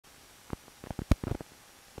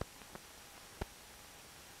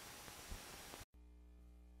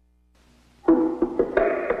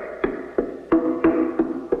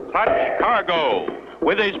Cargo,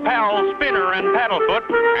 with his pals Spinner and Paddlefoot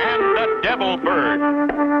and the Devil Bird.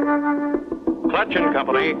 Clutch and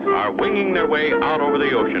Company are winging their way out over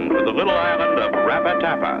the ocean to the little island of Rapa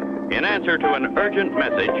Tapa in answer to an urgent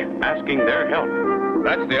message asking their help.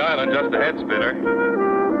 That's the island just ahead, Spinner.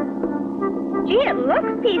 Gee, it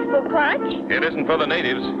looks peaceful, Clutch. It isn't for the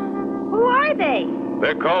natives. Who are they?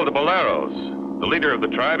 They're called the Boleros. The leader of the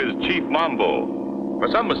tribe is Jefe Mambo. For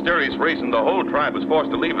some mysterious reason, the whole tribe was forced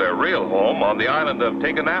to leave their real home on the island of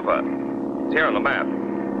Taka Napa. It's here on the map.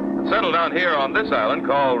 Settled down here on this island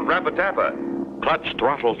called Rapa Tapa. Clutch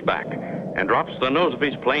throttles back and drops the nose of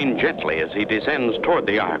his plane gently as he descends toward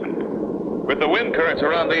the island. With the wind currents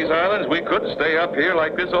around these islands, we could stay up here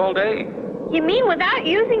like this all day. You mean without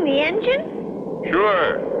using the engine?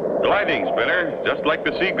 Sure. Gliding, Spinner, just like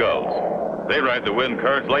the seagulls. They ride the wind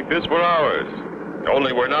currents like this for hours.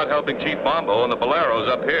 Only we're not helping Jefe Mambo and the Boleros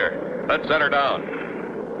up here. Let's set her down.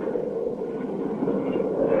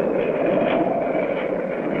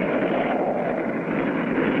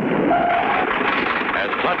 As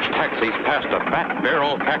Clutch taxis past a fat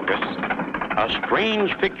barrel cactus, a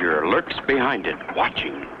strange figure lurks behind it,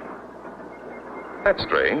 watching. That's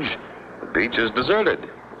strange. The beach is deserted.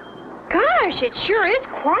 Gosh, it sure is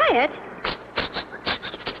quiet.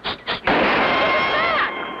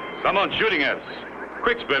 Someone's shooting at us.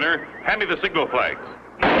 Quick, Spinner. Hand me the signal flags.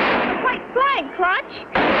 White flag, Clutch.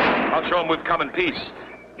 I'll show them we've come in peace.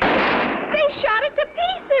 They shot it to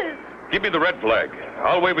pieces. Give me the red flag.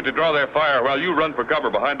 I'll wave it to draw their fire while you run for cover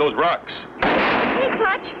behind those rocks. Hey,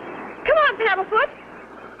 Clutch. Come on, Paddlefoot.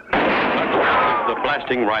 Clutch raises the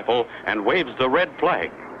blasting rifle and waves the red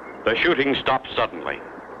flag. The shooting stops suddenly.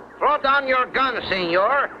 Throw down your gun,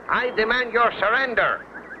 senor. I demand your surrender.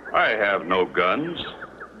 I have no guns.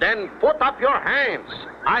 Then put up your hands.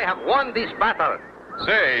 I have won this battle.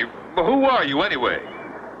 Say, who are you anyway?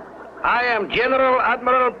 I am General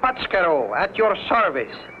Admiral Pájaro at your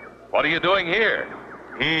service. What are you doing here?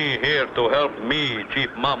 He here to help me,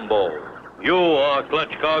 Jefe Mambo. You are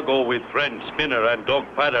Clutch Cargo with friend Spinner and dog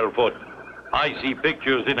Paddlefoot. I see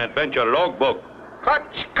pictures in adventure logbook.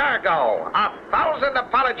 Clutch Cargo, 1,000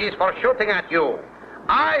 apologies for shooting at you.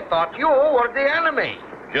 I thought you were the enemy.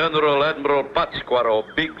 General Admiral Pájaro,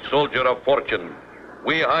 big soldier of fortune.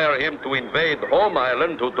 We hire him to invade home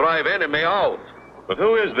island to drive enemy out. But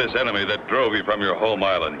who is this enemy that drove you from your home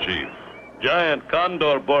island, Chief? Giant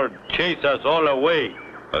condor bird chase us all away.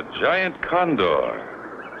 A giant condor.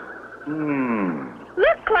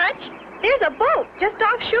 Look, Clutch. There's a boat just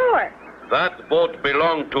offshore. That boat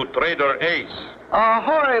belonged to Trader Ace.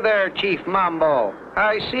 Ahoy there, Jefe Mambo.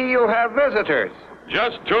 I see you have visitors.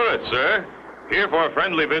 Just tourists, sir. Here for a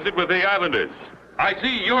friendly visit with the islanders. I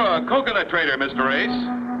see you're a coconut trader, Mr.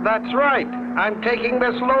 Ace. That's right. I'm taking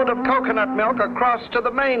this load of coconut milk across to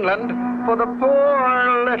the mainland for the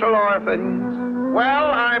poor little orphans.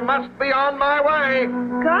 Well, I must be on my way.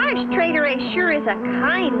 Gosh, Trader Ace sure is a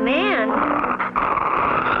kind man.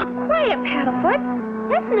 Quiet, Paddlefoot.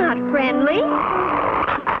 That's not friendly.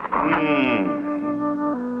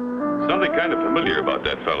 Something kind of familiar about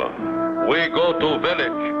that fellow. We go to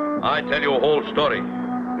village. I tell you whole story.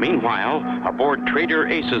 Meanwhile, aboard Trader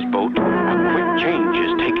Ace's boat, a quick change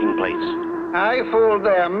is taking place. I fooled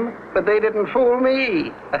them, but they didn't fool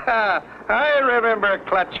me. I remember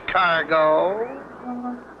Clutch Cargo.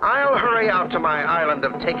 I'll hurry out to my island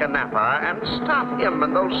of Taka Napa and stop him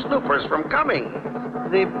and those snoopers from coming.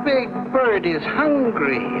 The big bird is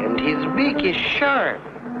hungry and his beak is sharp.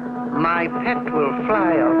 My pet will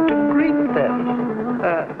fly out to greet them.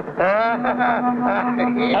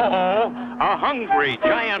 A hungry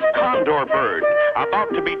giant condor bird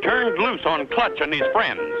about to be turned loose on Clutch and his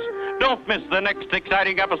friends. Don't miss the next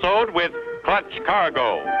exciting episode with Clutch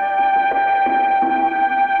Cargo.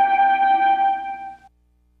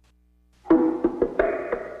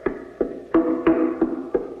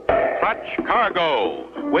 Clutch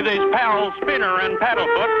Cargo, with his pals Spinner and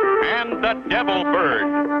Paddlefoot and the Devil Bird.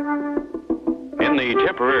 In the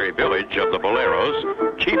temporary village of the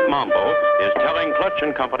Boleros, Jefe Mambo is telling Clutch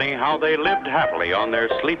and Company how they lived happily on their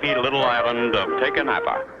sleepy little island of Taka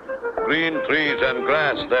Napa. Green trees and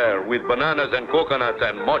grass there with bananas and coconuts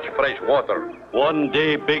and much fresh water. One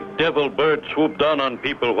day, big devil bird swooped down on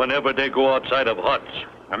people whenever they go outside of huts.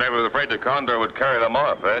 And they were afraid the condor would carry them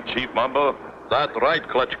off, eh, Jefe Mambo? That's right,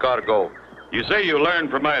 Clutch Cargo. You say you learned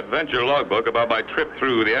from my adventure logbook about my trip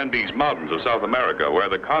through the Andes Mountains of South America, where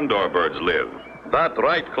the condor birds live. That's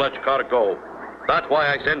right, Clutch Cargo. That's why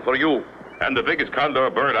I sent for you. And the biggest condor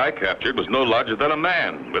bird I captured was no larger than a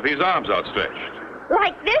man, with his arms outstretched.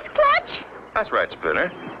 Like this, Clutch? That's right,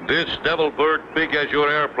 Spinner. This devil bird big as your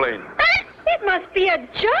airplane. It must be a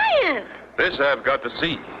giant. This I've got to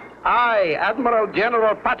see. I, Admiral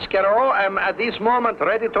General Patsquaro, am at this moment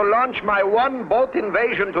ready to launch my one-boat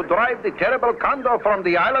invasion to drive the terrible condor from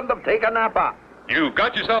the island of Taka Napa. You've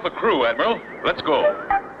got yourself a crew, Admiral. Let's go.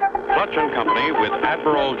 Clutch and Company with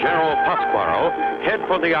Admiral General Patsquaro head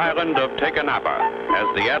for the island of Taka Napa as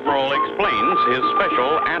the Admiral explains his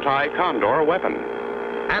special anti-condor weapon.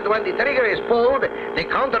 And when the trigger is pulled, the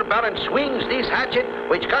counterbalance swings this hatchet,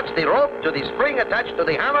 which cuts the rope to the spring attached to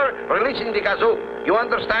the hammer, releasing the kazoo. You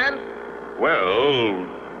understand? Well,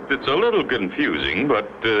 it's a little confusing, but,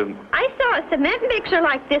 I saw a cement mixer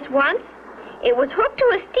like this once. It was hooked to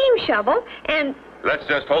a steam shovel, and... let's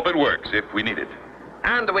just hope it works if we need it.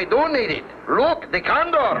 And we do need it. Look, the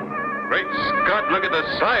condor. Great Scott, look at the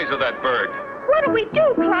size of that bird. what do we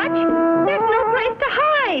do, Clutch? There's no place to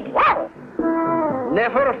hide. Wow!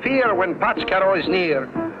 Never fear when Patsquaro is near.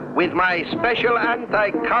 With my special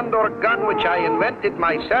anti-condor gun, which I invented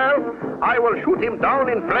myself, I will shoot him down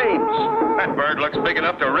in flames. That bird looks big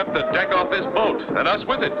enough to rip the deck off this boat, and us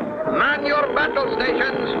with it. Man your battle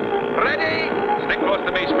stations. Ready? Stick close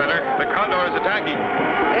to me, Spinner. The condor is attacking.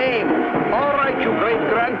 Aim. All right, you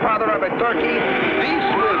great-grandfather of a turkey. This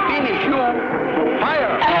will finish you.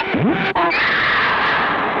 Fire.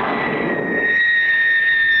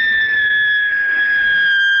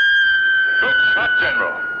 Good shot,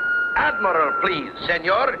 General. Admiral, please,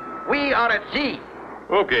 senor. We are at sea.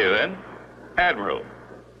 Okay, then. Admiral.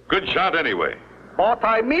 Good shot anyway. But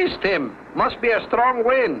I missed him. Must be a strong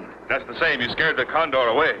wind. Just the same, you scared the condor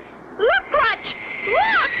away. Look, Clutch!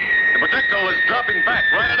 Look! The projectile is dropping back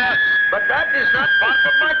right at us. But that is not part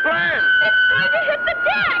of my plan. It's going to hit the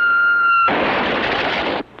deck!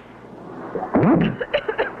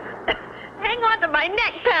 Hang on to my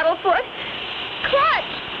neck, Paddlefoot.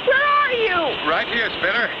 Clutch, where are you? Right here,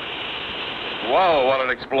 Spinner. Wow, what an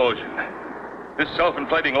explosion. This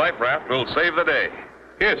self-inflating life raft will save the day.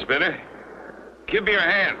 Here, Spinner. Give me your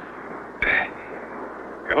hand.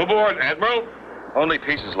 Come aboard, Admiral. Only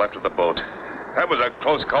pieces left of the boat. That was a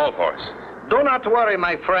close call for us. Do not worry,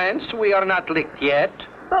 my friends. We are not licked yet.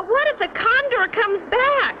 But what if the condor comes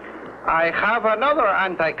back? I have another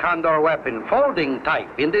anti-condor weapon, folding type,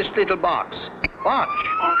 in this little box. Watch.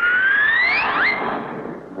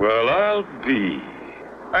 Well, I'll be.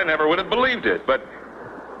 I never would have believed it, but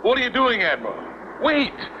what are you doing, Admiral?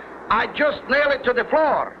 Wait! I just nail it to the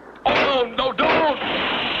floor. Oh, no, don't!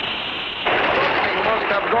 Something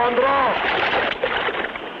must have gone wrong.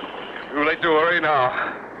 Too late to worry now.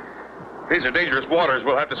 These are dangerous waters.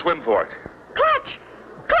 We'll have to swim for it. Clutch!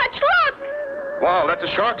 Clutch, look! Wow, that's a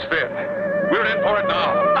shark's fin. We're in for it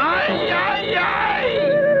now. Aye, aye, aye!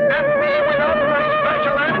 And me without my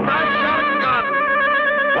special anti-shark gun.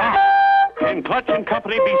 Wow! Can Clutch and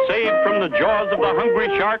Company be saved from the jaws of the hungry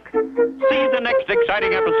shark? See the next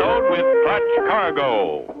exciting episode with Clutch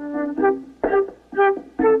Cargo.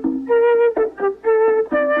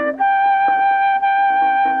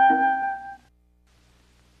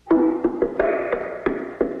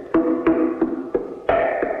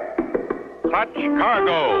 Clutch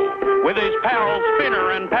Cargo, with his pals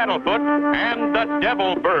Spinner and Paddlefoot and the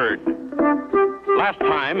Devil Bird. Last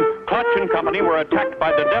time, Clutch and Company were attacked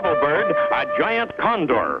by the Devil Bird, a giant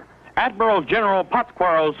condor. Admiral General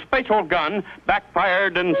Patsquaro's special gun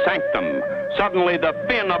backfired and sank them. Suddenly, the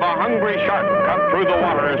fin of a hungry shark cut through the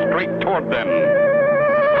water straight toward them.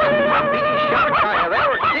 The biggest shark I have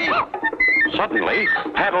ever seen. Suddenly,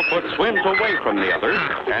 Paddlefoot swims away from the others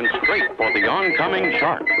and straight for the oncoming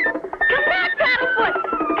shark. Come back, Paddlefoot!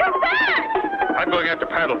 Come back! I'm going after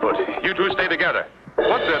Paddlefoot. You two stay together.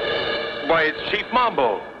 What's it? Why, it's Chief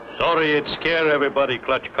Mambo. Sorry it scare everybody,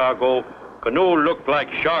 Clutch Cargo. Canoe looked like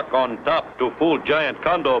shark on top to fool giant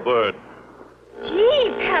condor bird.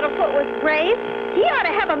 Gee, Paddlefoot was brave. He ought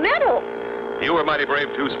to have a medal. You were mighty brave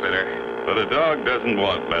too, Spinner. But a dog doesn't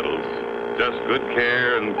want medals. Just good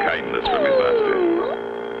care and kindness from his master.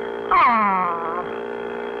 Aww.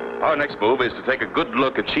 Our next move is to take a good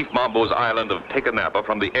look at Chief Mambo's island of Taka Napa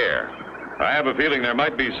from the air. I have a feeling there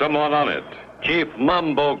might be someone on it. Chief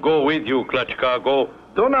Mambo go with you, Clutch Cargo.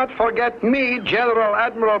 Do not forget me, General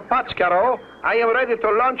Admiral Patsquaro. I am ready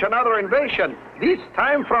to launch another invasion, this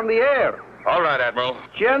time from the air. All right, Admiral.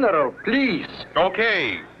 General, please.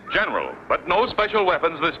 Okay, General, but no special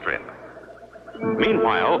weapons this trip.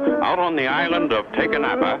 Meanwhile, out on the island of Taka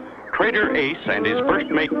Napa, Trader Ace and his first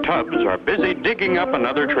mate Tubbs are busy digging up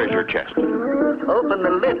another treasure chest. Open the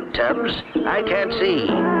lid, Tubbs. I can't see.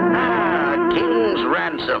 Ah, king's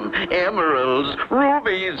ransom, emeralds,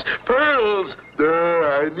 rubies, pearls.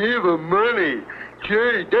 I need the money.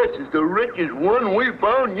 Gee, this is the richest one we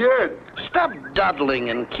found yet. stop dawdling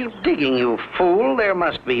and keep digging, you fool. There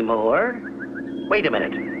must be more. Wait a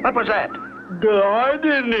minute. What was that? I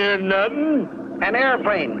didn't hear nothing. An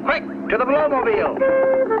airplane. Quick, to the blowmobile.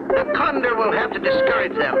 The condor will have to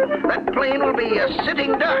discourage them. That plane will be a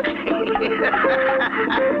sitting duck.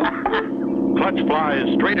 Clutch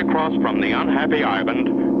flies straight across from the unhappy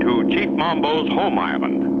island to Chief Mambo's home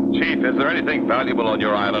island. Chief, is there anything valuable on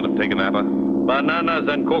your island of Taka Napa? Bananas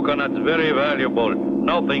and coconuts very valuable.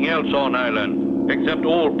 Nothing else on island, except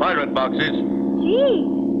old pirate boxes. Gee,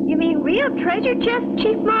 you mean real treasure chests,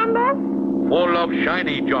 Chief Mambo? Full of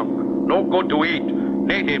shiny junk. No good to eat.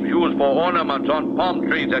 Natives use for ornaments on palm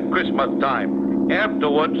trees at Christmas time.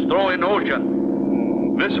 Afterwards, throw in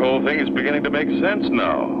ocean. This whole thing is beginning to make sense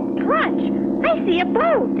now. Clutch, I see a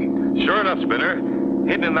boat. Sure enough, Spinner.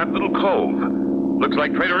 Hidden in that little cove. Looks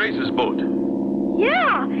like Trader Ace's boat.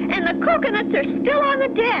 Yeah, and the coconuts are still on the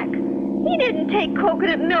deck. He didn't take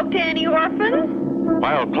coconut milk to any orphans.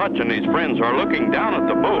 While Clutch and his friends are looking down at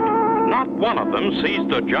the boat, not one of them sees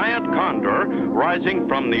the giant condor rising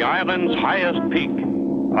from the island's highest peak.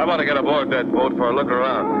 I want to get aboard that boat for a look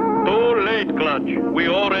around. Too late, Clutch. We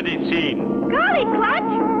already seen. Golly,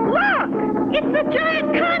 Clutch, look! It's the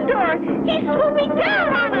giant condor! He's swooping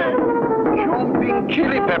down on us! Jumping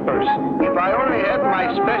chili peppers. If I only had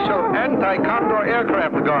my special anti-condor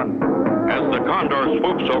aircraft gun. As the condor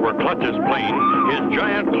swoops over Clutch's plane, his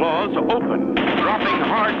giant claws open, dropping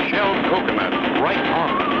hard-shelled coconuts right on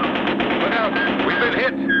them. Look out! We've been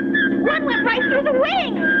hit! One went right through the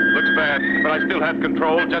wing! Looks bad, but I still have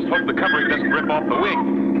control. Just hope the covering doesn't rip off the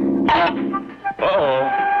wing.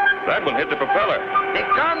 Uh-oh. That one hit the propeller. The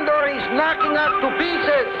condor is knocking us to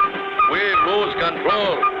pieces. We lose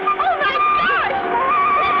control. Oh my gosh!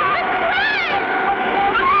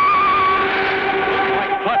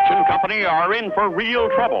 Like Clutch and company are in for real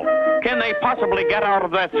trouble. Can they possibly get out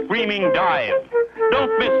of that screaming dive?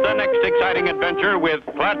 Don't miss the next exciting adventure with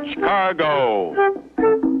Clutch Cargo.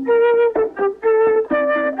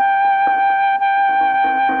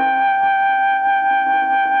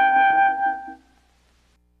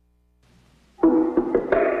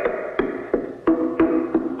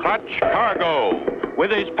 Clutch Cargo,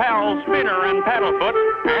 with his pals Spinner and Paddlefoot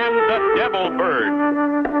and the Devil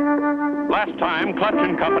Bird. Last time, Clutch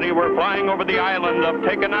and company were flying over the island of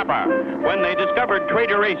Taka Napa when they discovered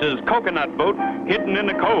Trader Ace's coconut boat hidden in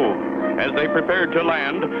a cove. As they prepared to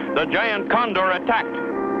land, the giant condor attacked,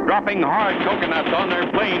 dropping hard coconuts on their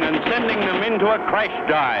plane and sending them into a crash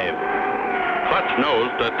dive. Clutch knows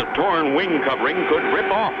that the torn wing covering could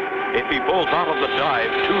rip off if he pulls out of the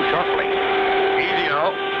dive too sharply. Easy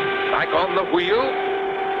now. Back on the wheel.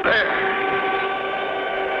 There.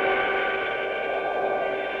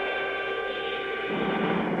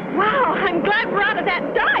 Wow, I'm glad we're out of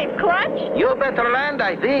that dive, Clutch. You better land,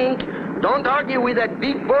 I think. Don't argue with that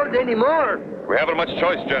big bird anymore. We haven't much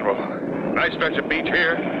choice, General. Nice stretch of beach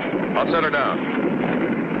here. I'll set her down.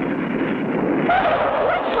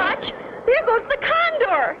 Look, Clutch, there goes the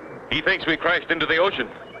condor. He thinks we crashed into the ocean.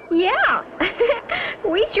 Yeah,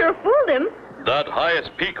 we sure fooled him. That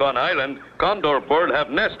highest peak on island, condor bird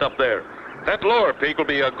have nest up there. That lower peak will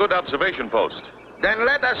be a good observation post. Then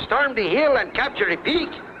let us storm the hill and capture the peak.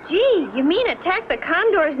 Gee, you mean attack the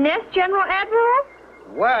condor's nest, General Admiral?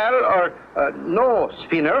 Well, no,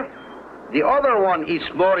 Spinner. The other one is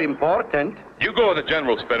more important. You go with the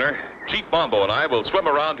General, Spinner. Chief Mambo and I will swim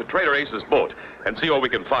around to Trader Ace's boat and see what we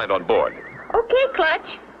can find on board. Okay,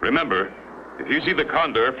 Clutch. Remember, if you see the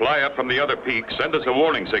condor fly up from the other peak, send us a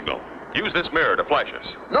warning signal. Use this mirror to flash us.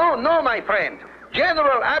 No, my friend.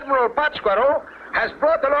 General Admiral Pátzcuaro has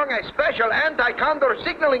brought along a special anti-condor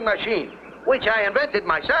signaling machine, which I invented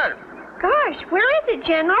myself. Gosh, where is it,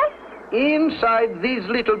 General? Inside this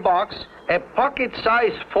little box, a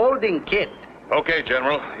pocket-sized folding kit. Okay,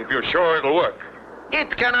 General. If you're sure it'll work.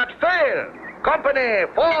 It cannot fail. Company,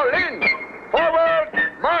 fall in. Forward,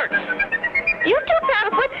 march. You too,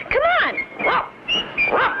 Paddlefoot. Come on.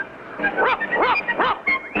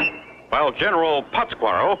 While General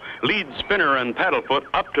Pátzcuaro leads Spinner and Paddlefoot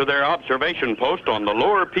up to their observation post on the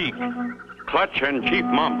lower peak, Clutch and Chief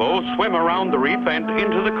Mambo swim around the reef and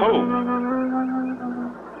into the cove.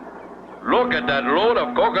 Look at that load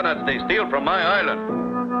of coconuts they steal from my island.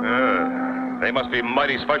 They must be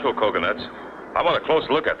mighty special coconuts. I want a close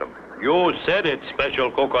look at them. You said it,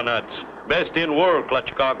 special coconuts. Best in world,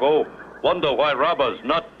 Clutch Cargo. Wonder why robbers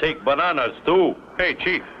not take bananas, too. Hey,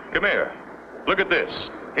 Chief, come here. Look at this.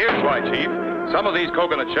 Here's why, Chief. Some of these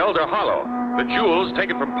coconut shells are hollow. The jewels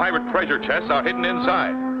taken from pirate treasure chests are hidden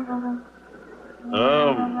inside.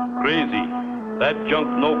 Crazy. That junk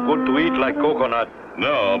no good to eat like coconut.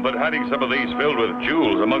 No, but hiding some of these filled with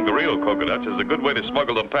jewels among the real coconuts is a good way to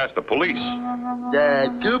smuggle them past the police.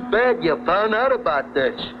 Too bad you found out about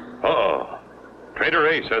this. Oh, Trader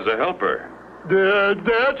Ace has a helper.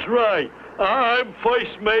 That's right. I'm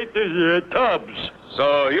first mate to Tubbs.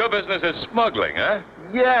 So your business is smuggling, huh?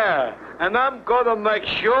 Yeah, and I'm gonna make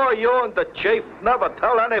sure you and the chief never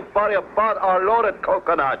tell anybody about our loaded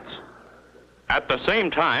coconuts. At the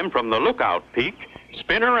same time, from the lookout peak,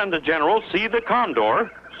 Spinner and the General see the condor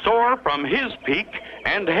soar from his peak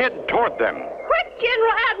and head toward them. Quick,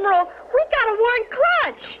 General Admiral! We gotta warn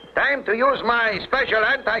Clutch! Time to use my special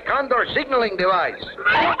anti-condor signaling device.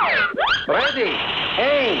 Ready.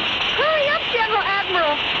 Aim. Hurry up, General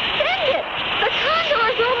Admiral! Send it! The condor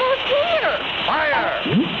is almost here! Fire.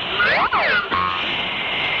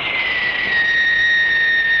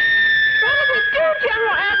 What do we do,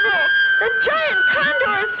 General Admiral? The giant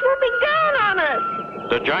condor is swooping down on us!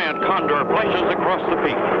 The giant condor flashes across the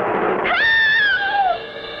peak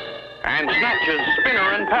and snatches Spinner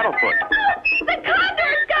and Paddlefoot. The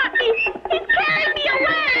condor's got me! He's carrying me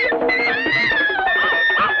away!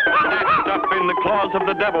 Snatched up in the claws of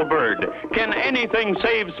the devil bird. Can anything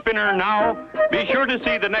save Spinner now? Be sure to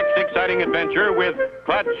see the next exciting adventure with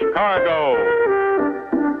Clutch Cargo.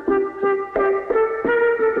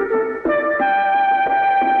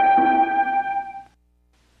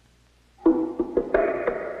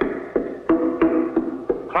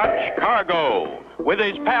 Clutch Cargo, with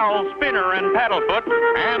his pals Spinner and Paddlefoot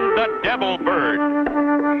and the Devil Bird.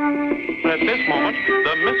 At this moment,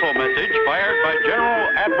 the missile message fired by General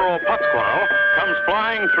Admiral Putzquarrel comes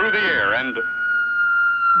flying through the air and...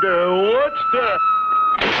 What's that?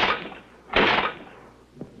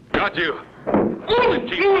 Got you. Hold it,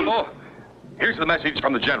 Chief Mambo. Here's the message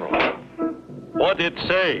from the General. What'd it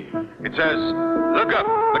say? It says, look up,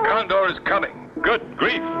 the condor is coming. Good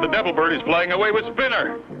grief, the devil bird is flying away with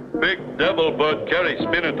Spinner. Big devil bird carries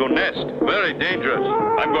Spinner to nest. Very dangerous.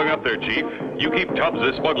 I'm going up there, Chief. You keep Tubbs,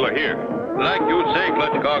 the smuggler, here. Like you say,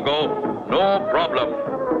 Clutch Cargo, no problem.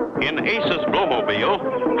 In Ace's Blowmobile,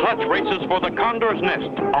 Clutch races for the condor's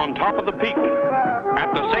nest on top of the peak.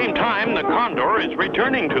 At the same time, the condor is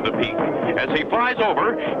returning to the peak. As he flies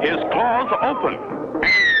over, his claws open,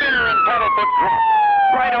 and Spinner and Paddlefoot drop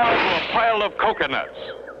right onto a pile of coconuts.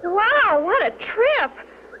 Wow, what a trip!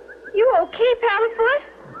 You okay, Paddlefoot?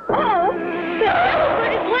 Oh, the devil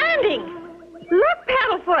is landing! Look,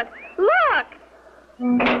 Paddlefoot, look!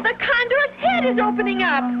 The condor's head is opening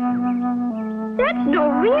up! That's no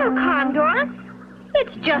real condor.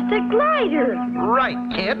 It's just a glider. Right,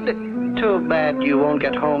 kid. Too bad you won't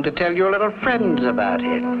get home to tell your little friends about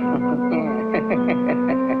it.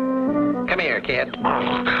 Come here, kid.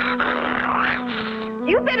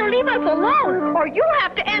 You better leave us alone, or you'll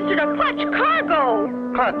have to answer to Clutch Cargo.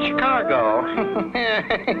 Clutch Cargo?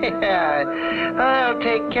 Yeah, I'll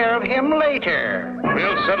take care of him later.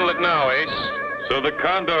 We'll settle it now, Ace. So the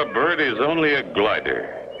condor bird is only a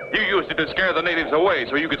glider. You used it to scare the natives away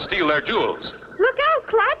so you could steal their jewels. Look out,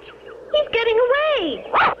 Clutch. He's getting away.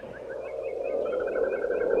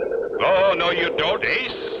 Oh, no, you don't,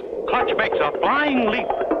 Ace. Clutch makes a flying leap.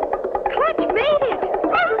 Clutch made it.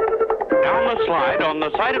 Down the slide on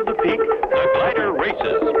the side of the peak, the glider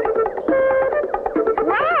races.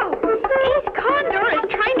 Wow! Ace Condor is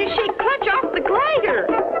trying to shake Clutch off the glider.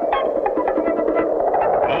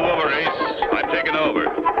 Move over, Ace. I'm taking over.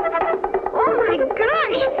 Oh, my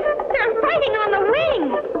gosh! They're fighting on the wing.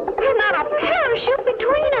 And not a parachute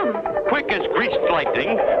between them. Quick as greased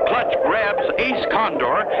lightning, Clutch grabs Ace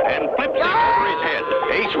Condor and flips him over his head.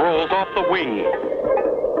 Ace rolls off the wing.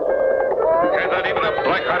 Can't let even a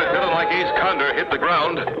black-hearted villain like Ace Condor hit the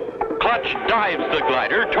ground. Clutch dives the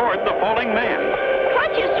glider toward the falling man.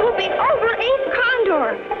 Clutch is swooping over Ace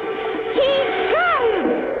Condor. He's got him.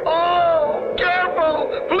 Oh, careful!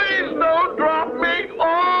 Please don't drop me!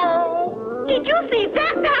 Oh! Did you see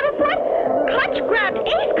that, Paddlefoot? Clutch grabbed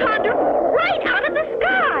Ace Condor right out of the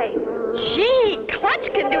sky. Gee, Clutch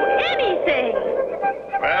can do anything.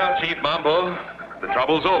 Well, Chief Mambo, the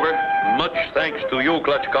trouble's over. Much thanks to you,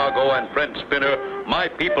 Clutch Cargo and friend Spinner. My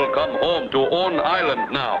people come home to own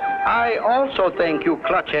island now. I also thank you,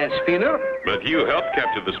 Clutch and Spinner. But you helped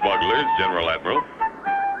capture the smugglers, General Admiral.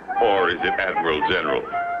 Or is it Admiral General?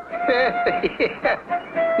 Yeah.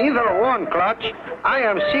 Neither one, Clutch. I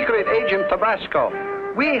am Secret Agent Tabasco.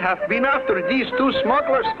 We have been after these two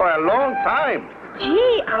smugglers for a long time.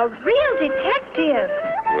 Gee, a real detective.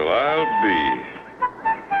 Well, I'll be.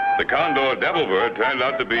 The Condor Devil Bird turned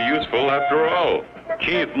out to be useful after all.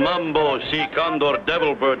 Chief Mambo see Condor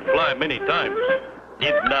Devil Bird fly many times.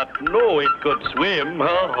 did not know it could swim.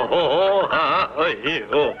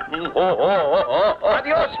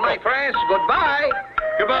 Adios, my friends. Goodbye.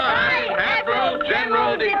 Goodbye, Admiral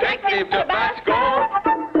General Detective Tabasco.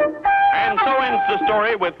 And so ends the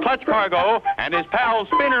story with Clutch Cargo and his pals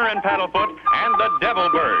Spinner and Paddlefoot and the Devil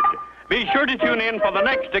Bird. Be sure to tune in for the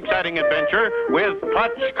next exciting adventure with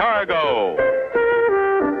Clutch Cargo.